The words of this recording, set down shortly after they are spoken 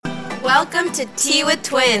Welcome to Tea with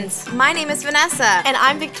Twins. My name is Vanessa. And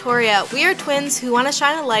I'm Victoria. We are twins who want to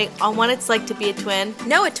shine a light on what it's like to be a twin,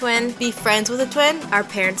 Know a twin. be friends with a twin, Our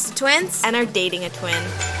parents are twins. and are dating a twin.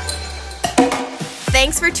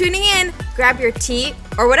 Thanks for tuning in. Grab your tea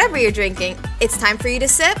or whatever you're drinking. It's time for you to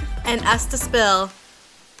sip. And us to spill.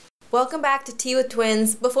 Welcome back to Tea with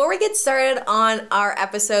Twins. Before we get started on our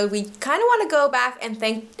episode, we kind of want to go back and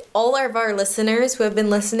thank all of our listeners who have been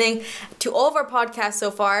listening to all of our podcasts so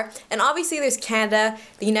far. And obviously there's Canada,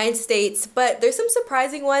 the United States, but there's some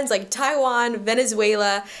surprising ones like Taiwan,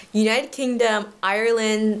 Venezuela, United Kingdom,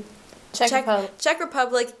 Ireland, Czech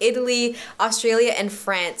Republic, Italy, Australia, and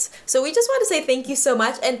France. So we just want to say thank you so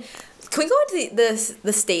much. And can we go into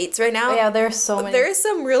the States right now? Yeah, there are so many. There's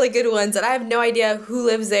some really good ones, and I have no idea who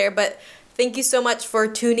lives there, but thank you so much for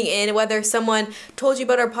tuning in. Whether someone told you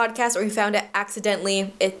about our podcast or you found it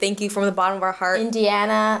accidentally, thank you from the bottom of our heart.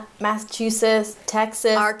 Indiana, Massachusetts,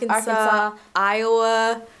 Texas, Arkansas,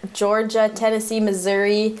 Iowa, Georgia, Tennessee,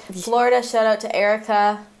 Missouri, Florida. Shout out to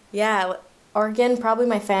Erica. Yeah, Oregon, probably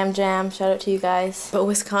my fam jam. Shout out to you guys. but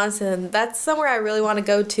Wisconsin, that's somewhere I really want to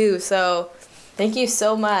go to, so Thank you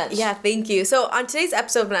so much. yeah, thank you. So on today's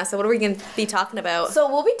episode, Vanessa, what are we going to be talking about? So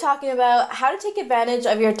we'll be talking about how to take advantage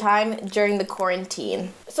of your time during the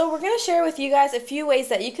quarantine. So we're going to share with you guys a few ways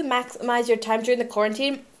that you can maximize your time during the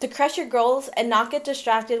quarantine to crush your goals and not get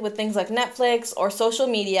distracted with things like Netflix or social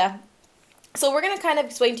media. So we're going to kind of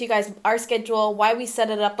explain to you guys our schedule, why we set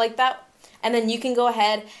it up like that, and then you can go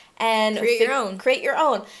ahead and create your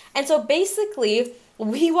own. And so basically,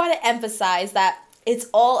 we want to emphasize that it's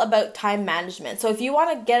all about time management. So if you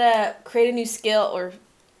want to create a new skill, or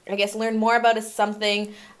I guess learn more about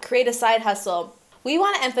something, create a side hustle, we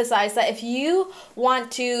want to emphasize that if you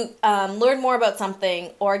want to learn more about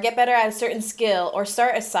something or get better at a certain skill or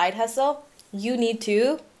start a side hustle, you need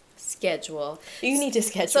to schedule.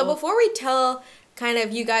 So before we tell kind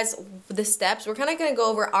of you guys the steps, we're kind of going to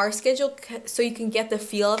go over our schedule so you can get the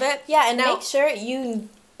feel of it. Yeah, and make sure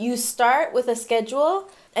you start with a schedule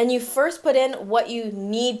and you first put in what you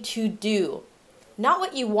need to do, not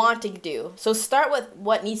what you want to do. So start with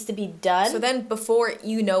what needs to be done. So then before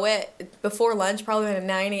you know it, before lunch, probably at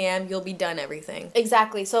 9 a.m., you'll be done everything.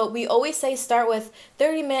 Exactly. So we always say start with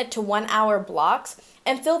 30-minute to 1 hour blocks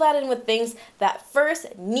and fill that in with things that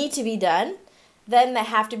first need to be done, then they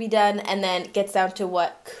have to be done, and then it gets down to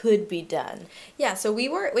what could be done. Yeah, so we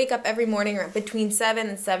wake up every morning between 7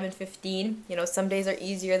 and 7:15. You know, some days are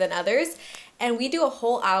easier than others. And we do a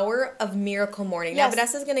whole hour of Miracle Morning. Yes. Now,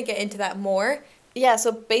 Vanessa's going to get into that more. Yeah,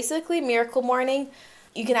 so basically Miracle Morning,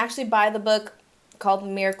 you can actually buy the book called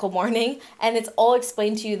Miracle Morning, and it's all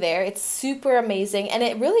explained to you there. It's super amazing, and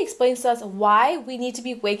it really explains to us why we need to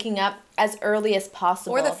be waking up as early as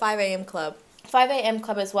possible. Or the 5 a.m. club. 5 a.m.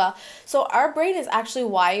 club as well. So our brain is actually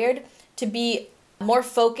wired to be more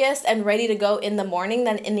focused and ready to go in the morning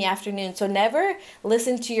than in the afternoon. So never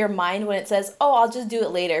listen to your mind when it says, oh, I'll just do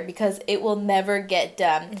it later, because it will never get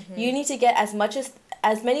done. Mm-hmm. You need to get as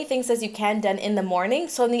many things as you can done in the morning.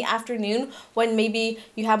 So in the afternoon, when maybe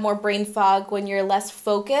you have more brain fog, when you're less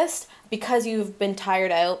focused because you've been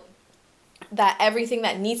tired out, that everything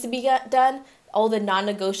that needs to be done, all the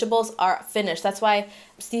non-negotiables are finished. That's why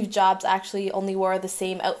Steve Jobs actually only wore the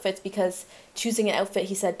same outfits, because choosing an outfit,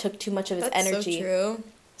 he said, took too much of his energy. That's so true.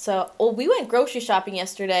 So, we went grocery shopping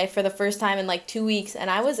yesterday for the first time in like 2 weeks, and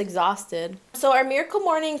I was exhausted. So our Miracle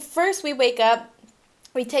Morning, first we wake up,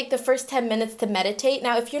 we take the first 10 minutes to meditate.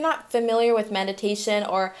 Now, if you're not familiar with meditation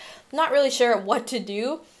or not really sure what to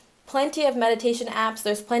do, plenty of meditation apps.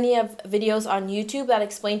 There's plenty of videos on YouTube that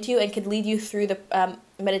explain to you and could lead you through the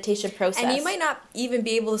meditation process. And you might not even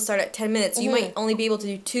be able to start at 10 minutes. You might only be able to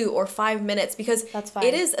do 2 or 5 minutes, because that's fine.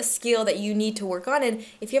 It is a skill that you need to work on. And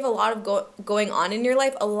if you have a lot of going on in your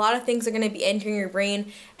life, a lot of things are going to be entering your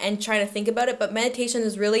brain and trying to think about it. But meditation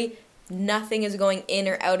is really nothing is going in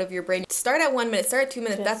or out of your brain. Start at 1 minute, start at 2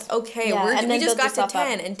 minutes. That's okay. Yeah, We just got to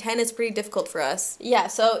 10, and 10 is pretty difficult for us. Yeah,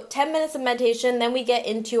 so 10 minutes of meditation, then we get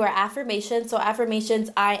into our affirmations. So affirmations,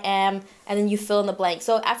 I am, and then you fill in the blank.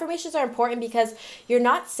 So affirmations are important because you're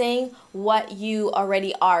not saying what you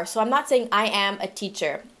already are. So I'm not saying I am a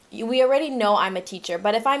teacher. We already know I'm a teacher,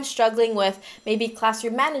 but if I'm struggling with maybe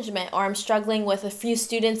classroom management, or I'm struggling with a few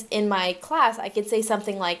students in my class, I could say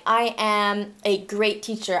something like, I am a great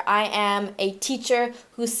teacher. I am a teacher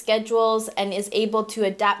who schedules and is able to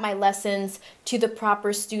adapt my lessons to the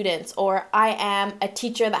proper students, or I am a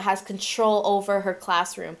teacher that has control over her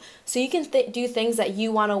classroom. So you can do things that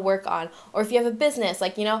you want to work on. Or if you have a business,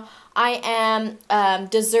 like, I am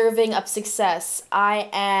deserving of success. I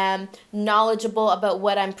am knowledgeable about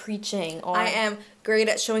what I'm preaching. Or I am great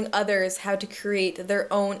at showing others how to create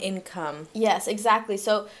their own income. Yes, exactly.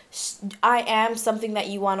 So I am something that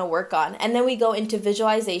you want to work on. And then we go into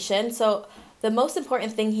visualization. So the most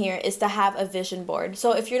important thing here is to have a vision board.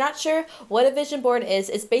 So if you're not sure what a vision board is,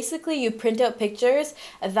 it's basically you print out pictures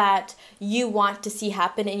that you want to see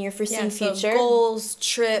happen in your foreseen future. Goals,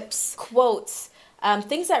 trips, quotes,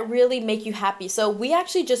 things that really make you happy. So we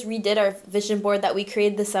actually just redid our vision board that we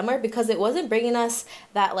created this summer because it wasn't bringing us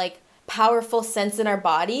that like powerful sense in our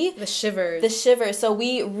body. The shivers. So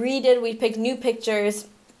we picked new pictures.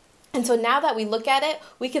 And so now that we look at it,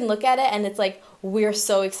 we can look at it and it's like, we're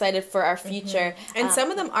so excited for our future. And some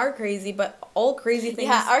of them are crazy, but all crazy things.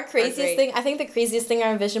 Yeah, our craziest thing, I think the craziest thing on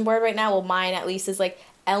our vision board right now, well, mine at least, is like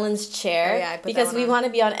Ellen's chair. Oh, yeah, I put because that we want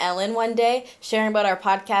to be on Ellen one day, sharing about our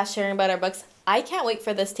podcast, sharing about our books. I can't wait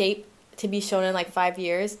for this tape to be shown in like 5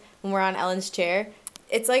 years when we're on Ellen's chair.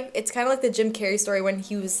 It's kind of like the Jim Carrey story when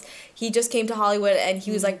he just came to Hollywood and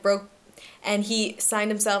he was like broke. And he signed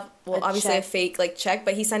himself, obviously a fake, like, check,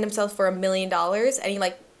 but he signed himself for $1 million, and he,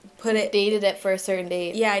 like, dated it for a certain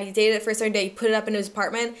date. Yeah, and he dated it for a certain date. He put it up in his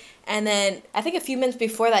apartment, and then... I think a few months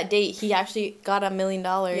before that date, he actually got $1 million.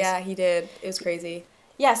 Yeah, he did. It was crazy.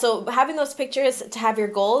 Yeah, so having those pictures to have your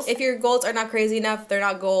goals... If your goals are not crazy enough, they're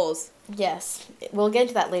not goals. Yes. We'll get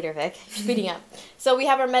into that later, Vic. Speeding up. So we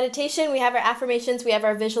have our meditation, we have our affirmations, we have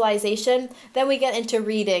our visualization, then we get into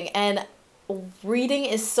reading, and... reading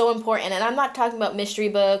is so important, and I'm not talking about mystery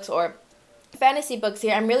books or fantasy books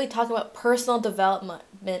here. I'm really talking about personal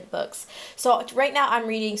development books. So right now I'm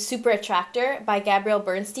reading Super Attractor by Gabrielle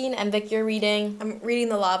Bernstein, and Vic, you're reading? I'm reading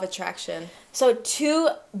The Law of Attraction. So 2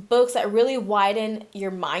 books that really widen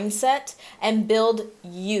your mindset and build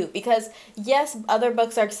you, because yes, other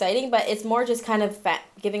books are exciting, but it's more just kind of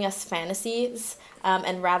giving us fantasies,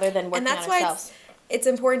 and rather than working on ourselves. It's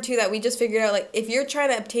important, too, that we just figured out, like, if you're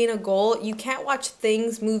trying to obtain a goal, you can't watch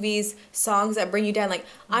things, movies, songs that bring you down. Like,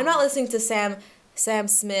 I'm not listening to Sam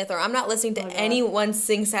Smith, or I'm not listening to anyone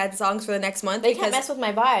sing sad songs for the next month. They can't mess with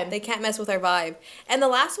my vibe. They can't mess with our vibe. And the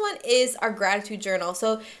last one is our gratitude journal.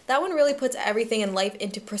 So that one really puts everything in life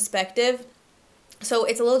into perspective. So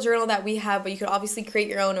it's a little journal that we have, but you could obviously create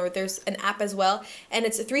your own, or there's an app as well. And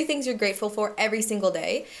it's 3 things you're grateful for every single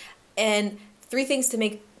day. And 3 things to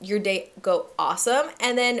make your day go awesome,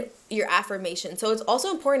 and then your affirmation. So it's also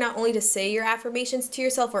important not only to say your affirmations to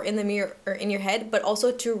yourself or in the mirror or in your head, but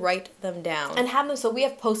also to write them down. And have them, so we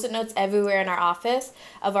have Post-it notes everywhere in our office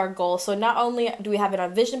of our goals. So not only do we have it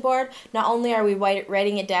on vision board, not only are we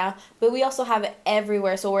writing it down, but we also have it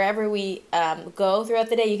everywhere. So wherever we go throughout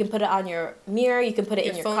the day, you can put it on your mirror, you can put it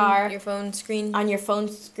in your car. Your phone screen. On your phone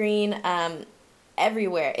screen,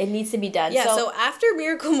 everywhere. It needs to be done. Yeah, so after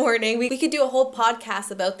Miracle Morning, we could do a whole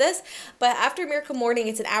podcast about this, but after Miracle Morning,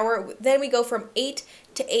 it's an hour. Then we go from 8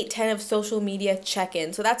 to 8:10 of social media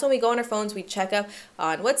check-in. So that's when we go on our phones, we check up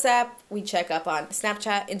on WhatsApp, we check up on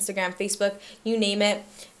Snapchat, Instagram, Facebook, you name it.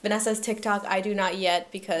 Vanessa's TikTok, I do not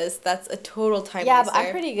yet, because that's a total time waster. Yeah, but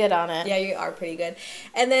I'm pretty good on it. Yeah, you are pretty good.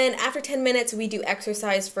 And then after 10 minutes, we do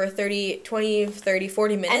exercise for 40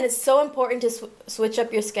 minutes. And it's so important to switch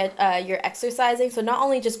up your exercising. So not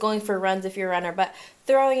only just going for runs if you're a runner, but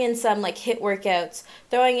throwing in some like HIIT workouts,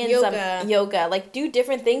 throwing in some yoga. Like, do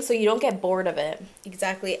different things so you don't get bored of it.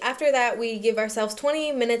 Exactly. After that, we give ourselves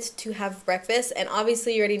 20 minutes to have breakfast. And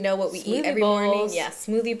obviously, you already know what we eat every morning. Yeah,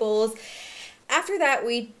 smoothie bowls. After that,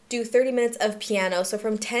 we do 30 minutes of piano. So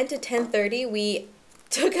from 10 to 10:30, we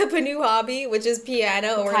took up a new hobby, which is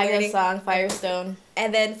piano. Kygo song, Firestone.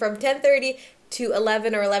 And then from 10:30 to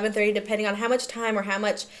 11 or 11:30, depending on how much time or how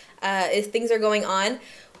much things are going on,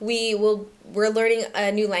 we're learning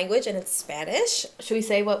a new language, and it's Spanish. Should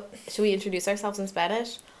we introduce ourselves in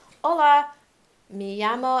Spanish? Hola, me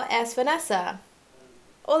llamo es Vanessa.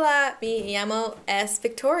 Hola, me llamo es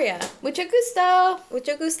Victoria. Mucho gusto.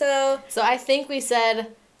 Mucho gusto. So I think we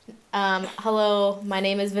said, hello, my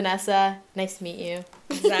name is Vanessa. Nice to meet you.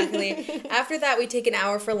 Exactly. After that, we take an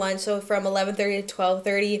hour for lunch, so from 11:30 to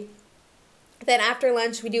 12:30. Then after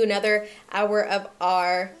lunch, we do another hour of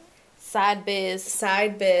our Side biz.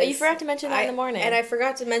 Oh, you forgot to mention that in the morning. And I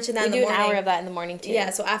forgot to mention that in the morning. We do an hour of that in the morning, too. Yeah,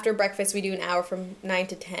 so after breakfast, we do an hour from 9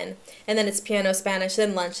 to 10. And then it's piano, Spanish,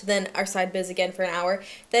 then lunch, then our side biz again for an hour.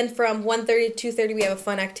 Then from 1:30 to 2:30, we have a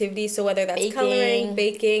fun activity. So whether that's coloring,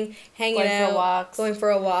 baking, hanging out, going for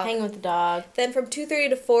a walk. Hanging with the dog. Then from 2:30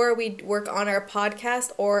 to 4, we work on our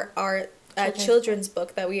podcast or our children's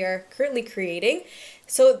book that we are currently creating.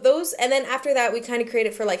 So and then after that, we kind of create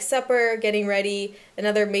it for like supper, getting ready,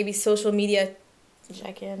 another maybe social media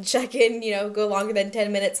check in, go longer than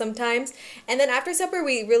 10 minutes sometimes. And then after supper,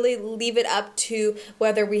 we really leave it up to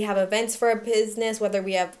whether we have events for our business, whether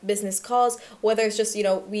we have business calls, whether it's just,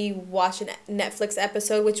 we watch a Netflix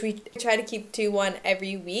episode, which we try to keep to one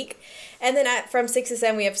every week. And then from 6 to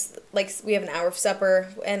 7, we have an hour of supper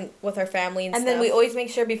and with our family and stuff. Then we always make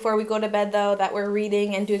sure before we go to bed, though, that we're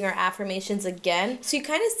reading and doing our affirmations again. So you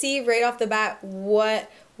kind of see right off the bat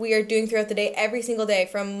what we are doing throughout the day, every single day,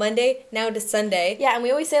 from Monday now to Sunday. Yeah, and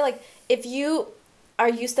we always say, if you are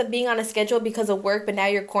used to being on a schedule because of work, but now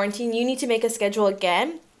you're quarantined, you need to make a schedule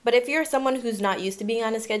again. But if you're someone who's not used to being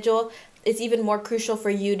on a schedule, it's even more crucial for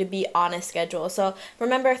you to be on a schedule. So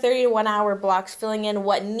remember 30 to 1 hour blocks, filling in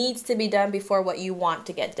what needs to be done before what you want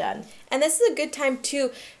to get done. And this is a good time,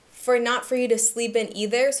 too, for you to sleep in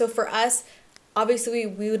either. So for us, obviously,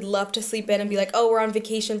 we would love to sleep in and be like, oh, we're on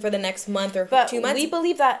vacation for the next month or 2 months. We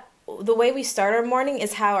believe that the way we start our morning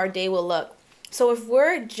is how our day will look. So if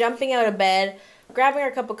we're jumping out of bed, grabbing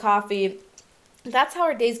our cup of coffee, that's how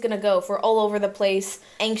our day's going to go. If we're all over the place,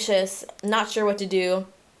 anxious, not sure what to do.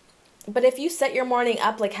 But if you set your morning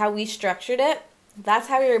up like how we structured it, that's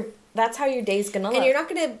how your day's going to look. And you're not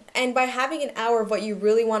going to, and by having an hour of what you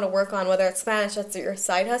really want to work on, whether it's Spanish, that's your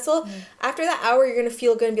side hustle, after that hour, you're going to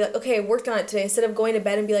feel good and be like, okay, I worked on it today, instead of going to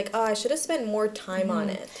bed and be like, oh, I should have spent more time on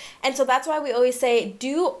it. And so that's why we always say,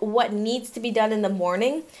 do what needs to be done in the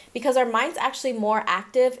morning, because our mind's actually more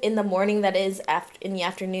active in the morning than it is in the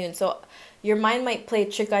afternoon. So your mind might play a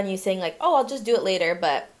trick on you saying like, oh, I'll just do it later,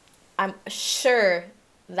 but I'm sure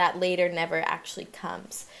that later never actually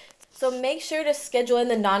comes. So make sure to schedule in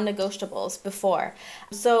the non-negotiables before.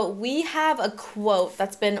 So we have a quote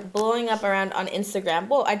that's been blowing up around on Instagram.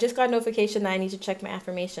 Whoa, I just got a notification that I need to check my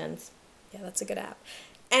affirmations. Yeah, that's a good app.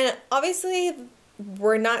 And obviously,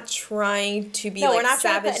 we're not trying to be we're not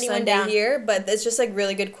Savage Sunday down here, but it's just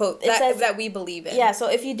really good quote that we believe in. Yeah, so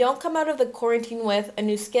if you don't come out of the quarantine with a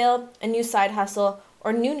new skill, a new side hustle,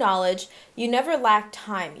 or new knowledge, you never lack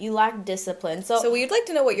time. You lack discipline. So we'd like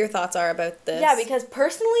to know what your thoughts are about this. Yeah, because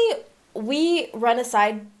personally, we run a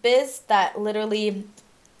side biz that literally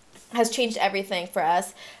has changed everything for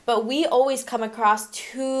us. But we always come across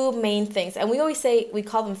two main things. And we always say, we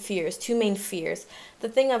call them fears, two main fears. The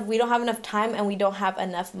thing of we don't have enough time and we don't have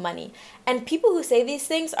enough money. And people who say these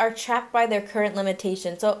things are trapped by their current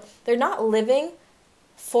limitations. So they're not living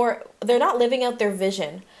out their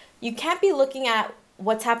vision. You can't be looking at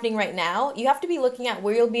what's happening right now. You have to be looking at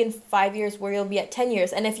where you'll be in 5 years, where you'll be at 10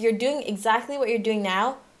 years. And if you're doing exactly what you're doing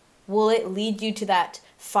now, will it lead you to that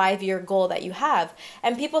 5-year goal that you have?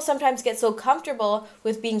 And people sometimes get so comfortable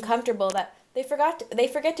with being comfortable that they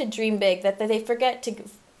forget to dream big, that they forget to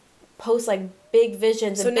post big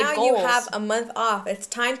visions and big goals. So now you have a month off. It's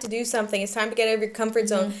time to do something. It's time to get out of your comfort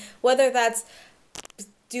zone, whether that's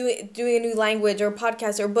doing a new language or a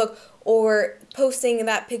podcast or a book, or posting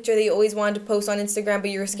that picture that you always wanted to post on Instagram but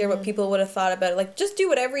you were scared what people would have thought about it. Just do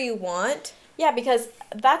whatever you want. Yeah, because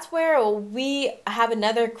that's where we have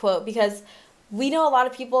another quote, because we know a lot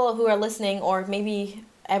of people who are listening, or maybe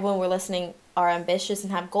everyone we're listening, are ambitious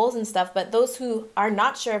and have goals and stuff, but those who are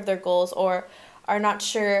not sure of their goals or are not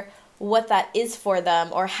sure what that is for them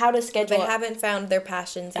or how to schedule. They haven't found their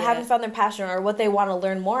passions yet. Haven't found their passion or what they want to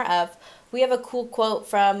learn more of. We have a cool quote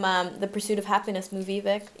from The Pursuit of Happiness movie,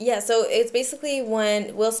 Vic. Yeah, so it's basically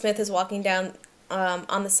when Will Smith is walking down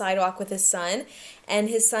on the sidewalk with his son, and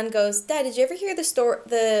his son goes, "Dad, did you ever hear the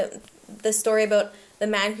story about the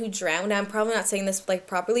man who drowned?" Now, I'm probably not saying this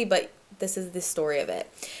properly, but this is the story of it.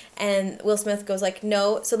 And Will Smith goes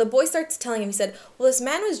 "No." So the boy starts telling him, he said, "Well, this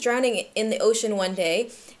man was drowning in the ocean one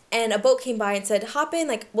day, and a boat came by and said, 'Hop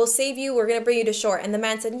in, we'll save you, we're going to bring you to shore.' And the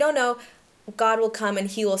man said, 'No, God will come and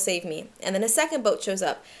he will save me.' And then a second boat shows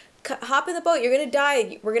up. 'Hop in the boat, you're going to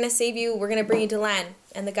die, we're going to save you, we're going to bring you to land.'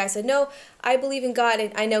 And the guy said, 'No, I believe in God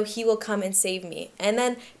and I know he will come and save me.' And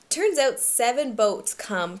then turns out 7 boats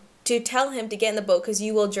come to tell him to get in the boat because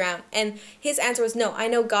you will drown. And his answer was, 'No, I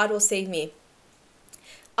know God will save me.'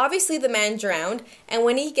 Obviously, the man drowned, and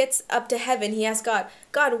when he gets up to heaven, he asked God,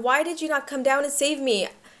 'God, why did you not come down and save me?'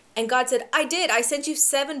 And God said, 'I did. I sent you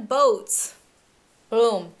 7 boats.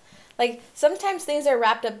 Boom. Sometimes things are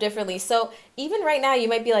wrapped up differently. So even right now, you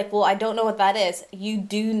might be like, well, I don't know what that is. You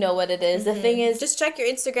do know what it is. The thing is, just check your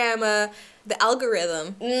Instagram, the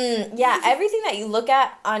algorithm. Yeah, everything that you look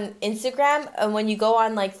at on Instagram, and when you go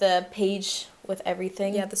on the page with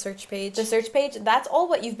everything. Yeah, the search page. The search page, that's all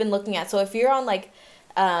what you've been looking at. So if you're on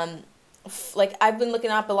I've been looking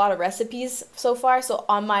up a lot of recipes so far. So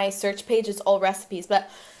on my search page, it's all recipes. But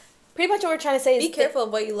pretty much what we're trying to say is be careful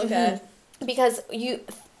of what you look at. Because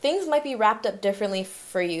things might be wrapped up differently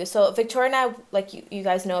for you. So Victoria and I, like you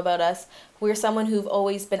guys know about us, we're someone who've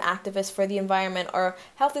always been activists for the environment or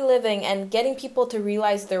healthy living and getting people to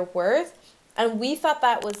realize their worth. And we thought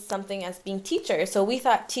that was something as being teachers. So we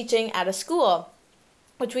thought teaching at a school,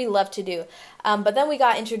 which we love to do. But then we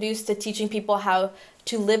got introduced to teaching people how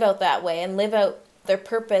to live out that way and live out their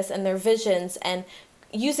purpose and their visions and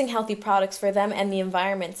using healthy products for them and the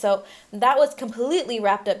environment. So that was completely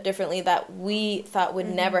wrapped up differently that we thought would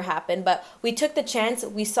never happen. But we took the chance.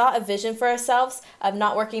 We saw a vision for ourselves of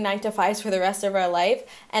not working 9 to 5s for the rest of our life.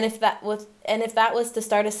 And if that was to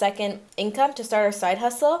start a second income, to start our side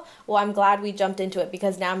hustle, well, I'm glad we jumped into it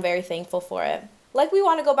because now I'm very thankful for it. Like we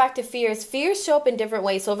want to go back to fears. Fears show up in different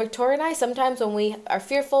ways. So Victoria and I, sometimes when we are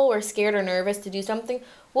fearful, we're scared or nervous to do something,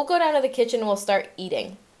 we'll go down to the kitchen and we'll start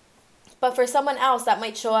eating. But for someone else, that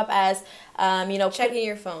might show up as, checking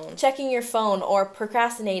your phone, or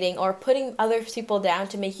procrastinating, or putting other people down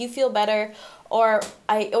to make you feel better. Or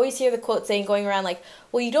I always hear the quote saying, going around like,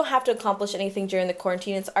 well, you don't have to accomplish anything during the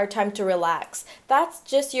quarantine. It's our time to relax. That's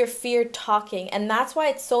just your fear talking. And that's why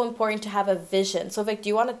it's so important to have a vision. So Vic, do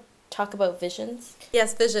you want to talk about visions?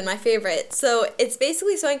 Yes, vision, my favorite. So it's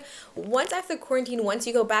basically saying once after quarantine, once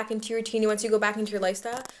you go back into your routine, once you go back into your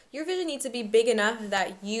lifestyle, your vision needs to be big enough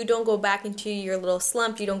that you don't go back into your little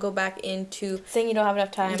slump. You don't go back into saying you don't have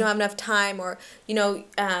enough time. You don't have enough time, or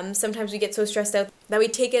sometimes we get so stressed out that we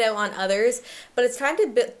take it out on others. But it's time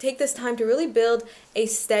to take this time to really build a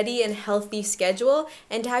steady and healthy schedule,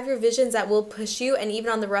 and to have your visions that will push you. And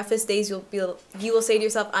even on the roughest days, you will say to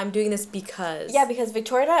yourself, "I'm doing this because." Yeah, because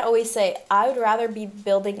Victoria and I always say, I would rather be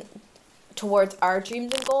building towards our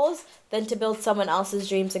dreams and goals than to build someone else's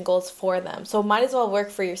dreams and goals for them. So might as well work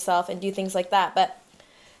for yourself and do things like that. But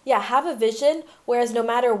yeah, have a vision, whereas no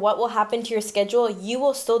matter what will happen to your schedule, you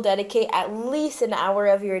will still dedicate at least an hour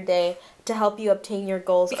of your day to help you obtain your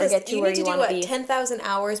goals or get to where you want to be. You need to do 10,000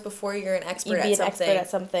 hours before you're an expert at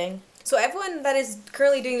something. So everyone that is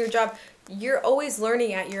currently doing your job, you're always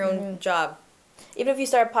learning at your own job. Even if you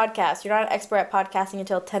start a podcast, you're not an expert at podcasting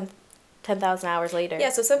until 10,000 hours later. Yeah,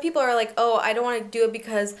 so some people are like, oh, I don't want to do it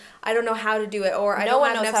because I don't know how to do it, or I don't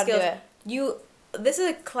have enough skills. This is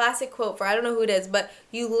a classic quote for, I don't know who it is, but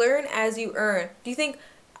you learn as you earn. Do you think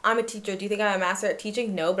I'm a teacher? Do you think I'm a master at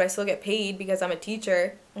teaching? No, but I still get paid because I'm a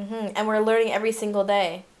teacher. And we're learning every single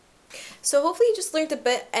day. So hopefully you just learned a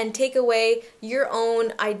bit and take away your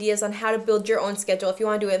own ideas on how to build your own schedule. If you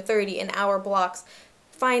want to do it in 30 an hour blocks,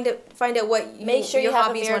 find out what Make sure you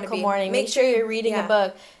have a miracle morning. Make sure you're reading a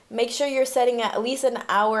book. Make sure you're setting at least an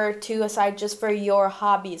hour or two aside just for your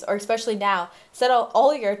hobbies, or especially now, set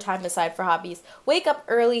all your time aside for hobbies. Wake up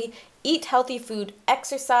early, eat healthy food,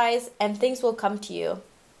 exercise, and things will come to you.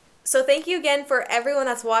 So thank you again for everyone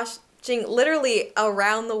that's watching literally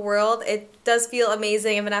around the world. It does feel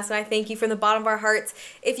amazing, and Vanessa and I thank you from the bottom of our hearts.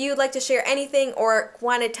 If you would like to share anything or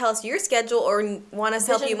want to tell us your schedule or want us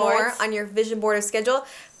to help you more on your vision board or schedule,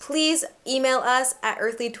 please email us at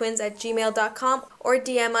earthlytwins@gmail.com or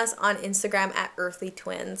DM us on Instagram at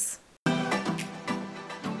earthlytwins.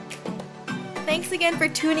 Thanks again for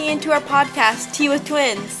tuning into our podcast, Tea with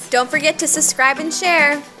Twins. Don't forget to subscribe and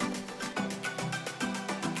share.